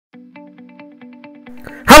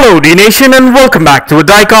Hello Dnation and welcome back to a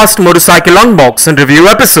Diecast Motorcycle Unbox and Review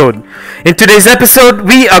episode. In today's episode,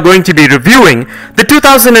 we are going to be reviewing the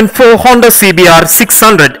 2004 Honda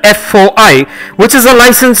CBR600F F4i, which is a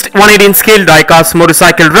licensed 118 scale diecast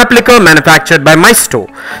motorcycle replica manufactured by Maisto.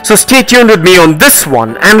 So stay tuned with me on this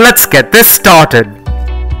one and let's get this started.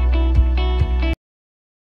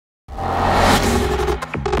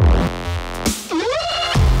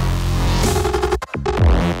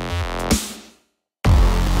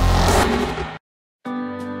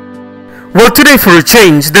 Well, today for a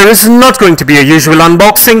change, there is not going to be a usual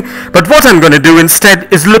unboxing, but what I'm going to do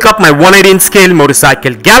instead is look up my 118 scale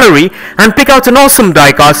motorcycle gallery and pick out an awesome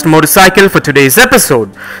diecast motorcycle for today's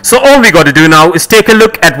episode. So all we got to do now is take a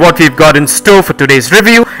look at what we've got in store for today's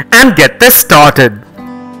review and get this started.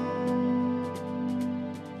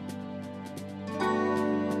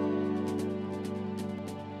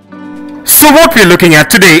 So what we're looking at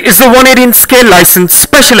today is the 118 scale licensed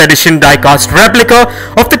special edition diecast replica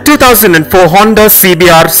of the 2004 Honda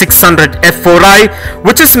CBR600F F4i,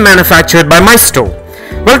 which is manufactured by Maisto.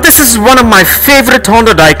 Well, this is one of my favorite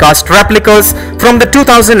Honda diecast replicas from the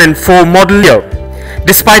 2004 model year.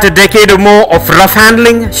 Despite a decade or more of rough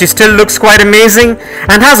handling, she still looks quite amazing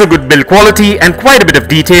and has a good build quality and quite a bit of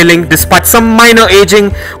detailing despite some minor aging,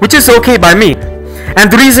 which is okay by me. And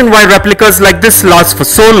the reason why replicas like this last for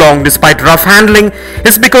so long despite rough handling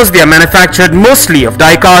is because they are manufactured mostly of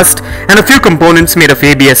die-cast and a few components made of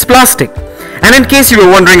ABS plastic. And in case you were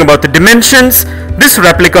wondering about the dimensions, this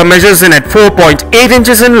replica measures in at 4.8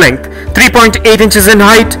 inches in length, 3.8 inches in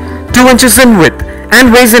height, 2 inches in width,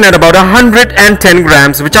 and weighs in at about 110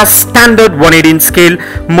 grams, which are standard 118 scale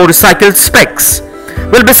motorcycle specs.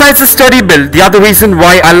 Well, besides the sturdy build, the other reason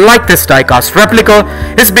why I like this diecast replica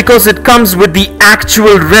is because it comes with the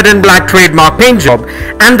actual red and black trademark paint job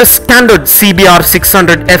and the standard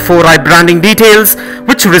CBR600F F4i branding details,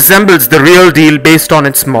 which resembles the real deal based on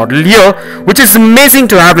its model year, which is amazing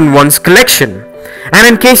to have in one's collection. And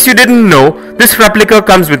in case you didn't know, this replica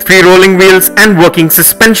comes with free rolling wheels and working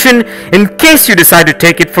suspension in case you decide to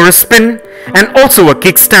take it for a spin, and also a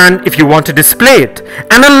kickstand if you want to display it,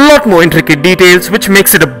 and a lot more intricate details which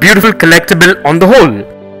makes it a beautiful collectible on the whole.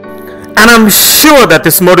 And I'm sure that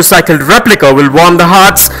this motorcycle replica will warm the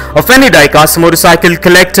hearts of any diecast motorcycle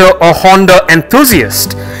collector or Honda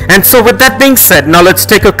enthusiast. And so with that being said, now let's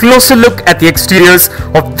take a closer look at the exteriors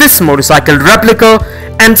of this motorcycle replica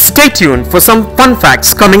and stay tuned for some fun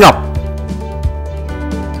facts coming up.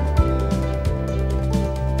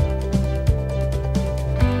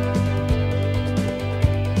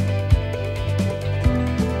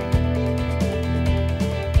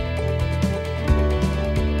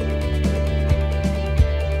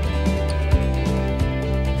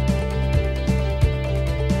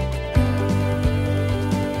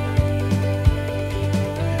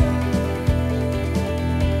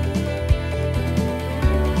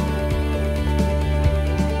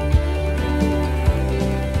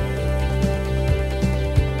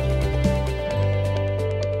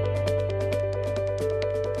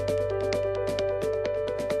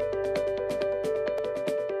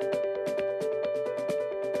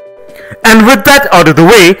 And with that out of the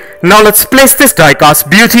way, now let's place this diecast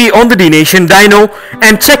beauty on the Dnation dyno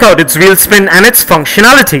and check out its wheel spin and its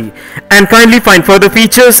functionality. And kindly find further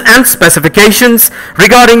features and specifications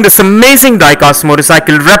regarding this amazing diecast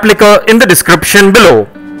motorcycle replica in the description below.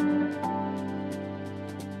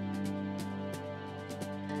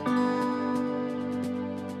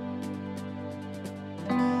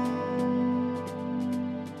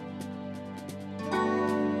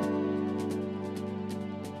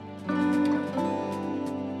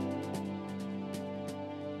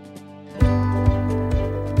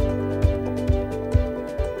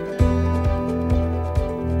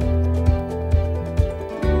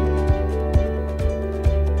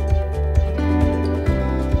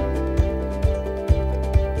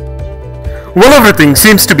 Well, everything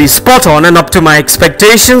seems to be spot on and up to my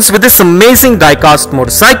expectations with this amazing diecast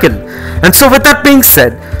motorcycle. And so with that being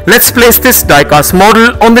said, let's place this diecast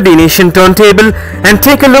model on the Dnation turntable and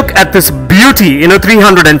take a look at this beauty in a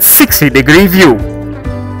 360-degree view.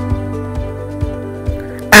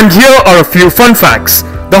 And here are a few fun facts.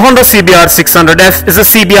 The Honda CBR600F is a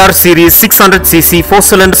CBR Series 600cc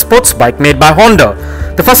 4-cylinder sports bike made by Honda.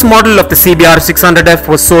 The first model of the CBR600F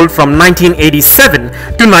was sold from 1987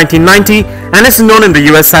 to 1990 and is known in the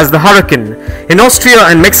US as the Hurricane. In Austria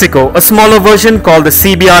and Mexico, a smaller version called the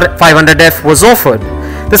CBR500F was offered.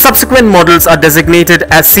 The subsequent models are designated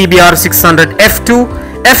as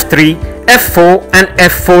CBR600F2, F3 F4 and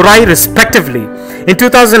F4i respectively. In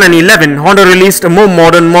 2011, Honda released a more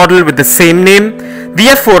modern model with the same name. The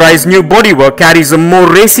F4i's new bodywork carries a more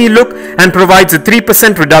racy look and provides a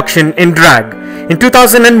 3% reduction in drag. In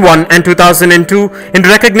 2001 and 2002, in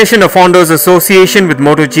recognition of Honda's association with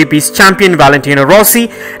MotoGP's champion Valentino Rossi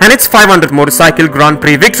and its 500th motorcycle Grand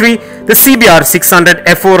Prix victory, the CBR600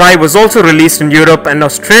 F4i was also released in Europe and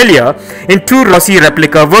Australia in two Rossi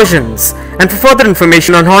replica versions. And for further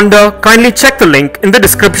information on Honda, kindly check the link in the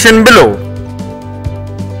description below.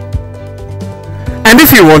 And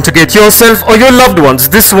if you want to get yourself or your loved ones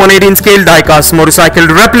this 1/18 scale diecast motorcycle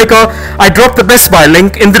replica, I dropped the Best Buy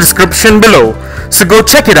link in the description below. So go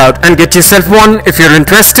check it out and get yourself one if you're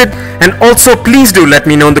interested, and also please do let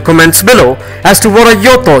me know in the comments below as to what are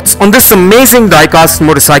your thoughts on this amazing diecast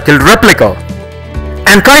motorcycle replica.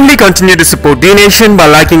 And kindly continue to support Dnation by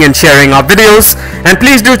liking and sharing our videos, and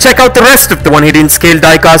please do check out the rest of the 1/18 scale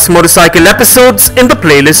diecast motorcycle episodes in the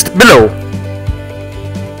playlist below.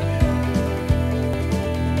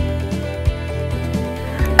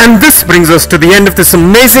 And this brings us to the end of this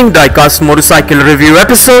amazing diecast motorcycle review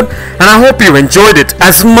episode, and I hope you enjoyed it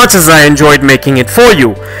as much as I enjoyed making it for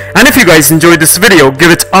you. And if you guys enjoyed this video, give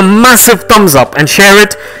it a massive thumbs up and share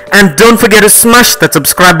it, and don't forget to smash that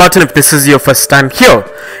subscribe button if this is your first time here,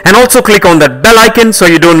 and also click on that bell icon so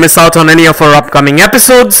you don't miss out on any of our upcoming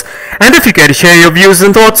episodes. And if you care to share your views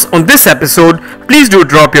and thoughts on this episode, please do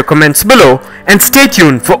drop your comments below, and stay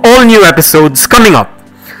tuned for all new episodes coming up.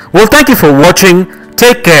 Well, thank you for watching.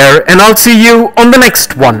 Take care, and I'll see you on the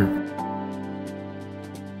next one.